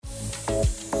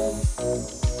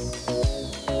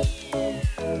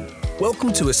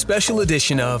Welcome to a special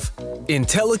edition of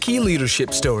IntelliKey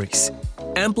Leadership Stories,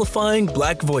 Amplifying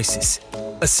Black Voices,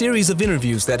 a series of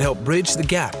interviews that help bridge the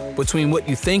gap between what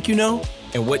you think you know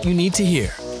and what you need to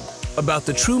hear, about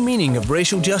the true meaning of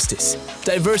racial justice,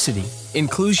 diversity,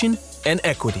 inclusion, and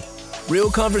equity. Real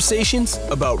conversations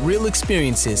about real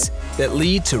experiences that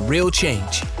lead to real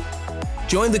change.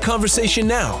 Join the conversation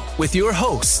now with your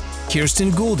hosts, Kirsten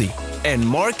Gouldy and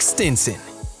Mark Stinson.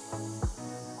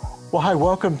 Well, hi,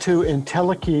 welcome to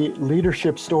IntelliKey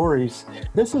Leadership Stories.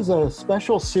 This is a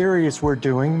special series we're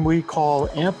doing we call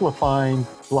Amplifying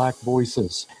Black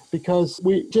Voices, because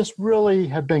we just really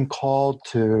have been called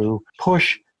to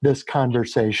push this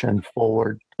conversation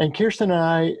forward. And Kirsten and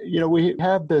I, we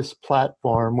have this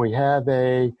platform, we have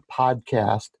a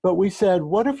podcast, but we said,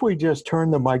 what if we just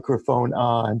turn the microphone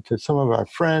on to some of our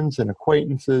friends and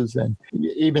acquaintances and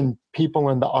even people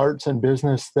in the arts and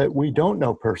business that we don't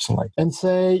know personally and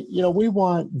say, we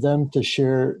want them to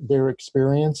share their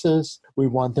experiences. We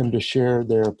want them to share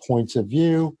their points of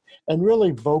view and really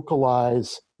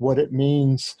vocalize what it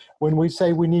means when we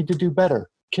say we need to do better.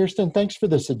 Kirsten, thanks for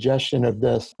the suggestion of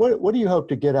this. What do you hope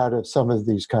to get out of some of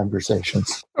these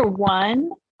conversations? For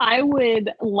one, I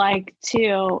would like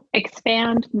to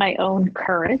expand my own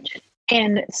courage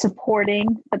in supporting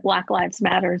the Black Lives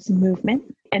Matters movement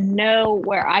and know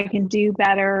where I can do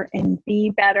better and be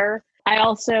better. I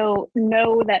also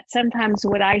know that sometimes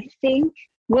what I think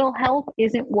will help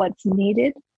isn't what's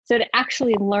needed. So to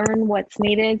actually learn what's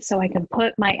needed so I can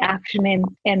put my action in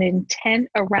and intent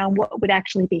around what would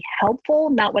actually be helpful,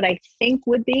 not what I think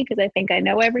would be, because I think I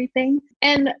know everything.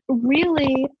 And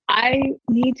really, I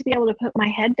need to be able to put my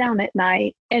head down at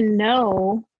night and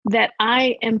know that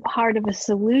I am part of a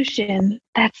solution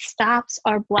that stops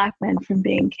our Black men from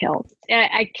being killed.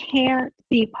 I can't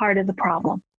be part of the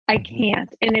problem. I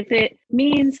can't. And if it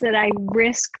means that I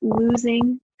risk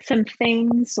losing some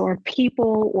things or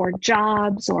people or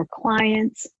jobs or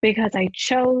clients because I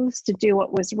chose to do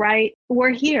what was right,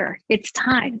 we're here. It's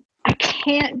time. I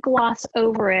can't gloss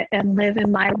over it and live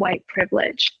in my white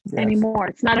privilege anymore.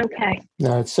 It's not okay.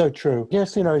 No, it's so true.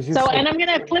 Yes, as you said, and I'm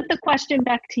going to flip the question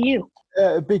back to you.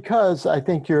 Because I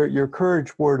think your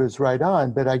courage word is right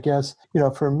on. But I guess,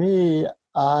 for me,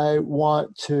 I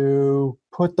want to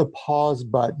put the pause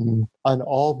button on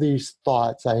all these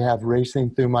thoughts I have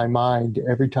racing through my mind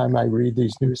every time I read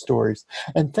these news stories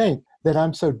and think that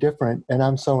I'm so different and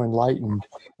I'm so enlightened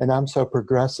and I'm so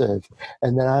progressive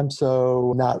and that I'm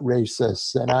so not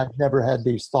racist and I've never had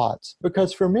these thoughts.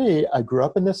 Because for me, I grew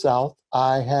up in the South.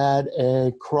 I had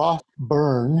a cross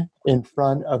burn in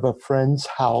front of a friend's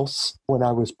house when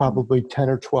I was probably 10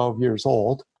 or 12 years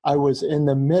old. I was in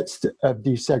the midst of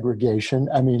desegregation.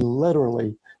 I mean,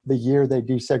 literally, the year they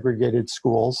desegregated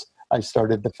schools, I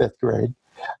started the 5th grade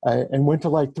and went to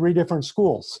like 3 different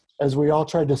schools as we all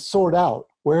tried to sort out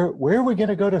where are we going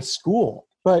to go to school?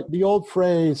 But the old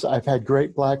phrase, I've had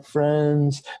great Black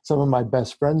friends, some of my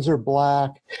best friends are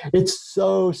Black. It's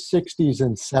so 60s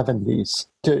and 70s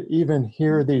to even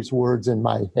hear these words in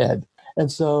my head.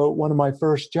 And so one of my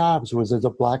first jobs was at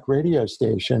a Black radio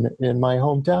station in my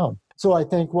hometown. So I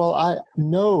think, well, I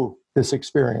know this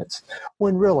experience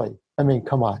when really,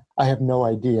 come on, I have no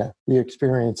idea the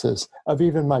experiences of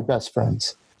even my best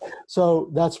friends. So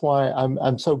that's why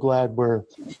I'm so glad we're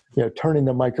turning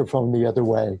the microphone the other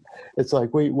way. It's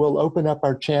like we'll open up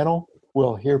our channel,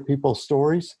 we'll hear people's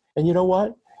stories, and you know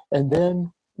what? And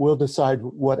then we'll decide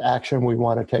what action we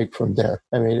want to take from there.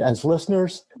 As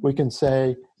listeners, we can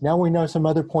say, now we know some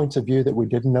other points of view that we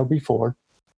didn't know before.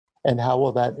 And how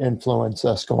will that influence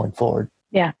us going forward?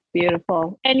 Yeah,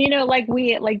 beautiful. And like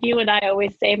you and I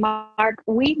always say, Mark,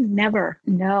 we never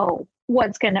know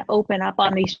what's going to open up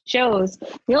on these shows.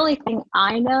 The only thing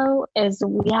I know is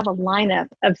we have a lineup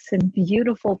of some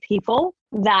beautiful people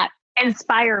that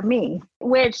inspire me,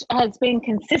 which has been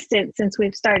consistent since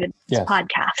we've started this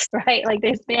podcast, right? Like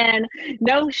there's been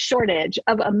no shortage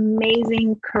of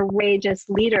amazing, courageous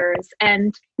leaders.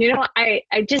 And,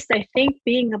 I think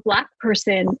being a Black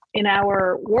person in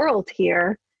our world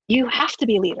here, you have to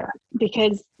be a leader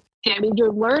because,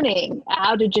 you're learning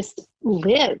how to just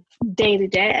live day to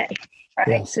day. Right.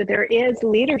 Yes. So there is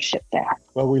leadership there.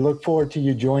 Well, we look forward to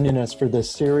you joining us for this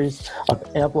series of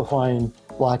Amplifying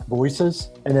Black Voices.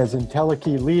 And as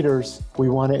IntelliKey leaders, we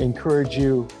want to encourage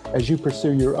you as you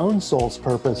pursue your own soul's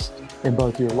purpose in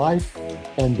both your life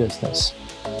and business.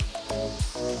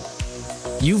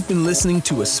 You've been listening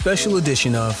to a special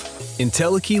edition of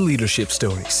IntelliKey Leadership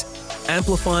Stories,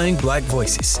 Amplifying Black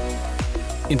Voices.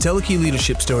 IntelliKey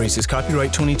Leadership Stories is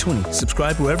copyright 2020.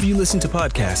 Subscribe wherever you listen to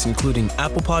podcasts, including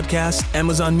Apple Podcasts,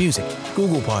 Amazon Music,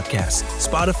 Google Podcasts,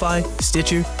 Spotify,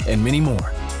 Stitcher, and many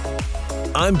more.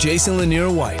 I'm Jason Lanier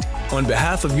White on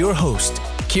behalf of your host,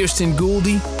 Kirsten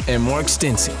Gouldy and Mark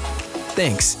Stinson.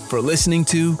 Thanks for listening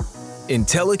to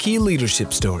Entelechy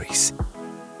Leadership Stories.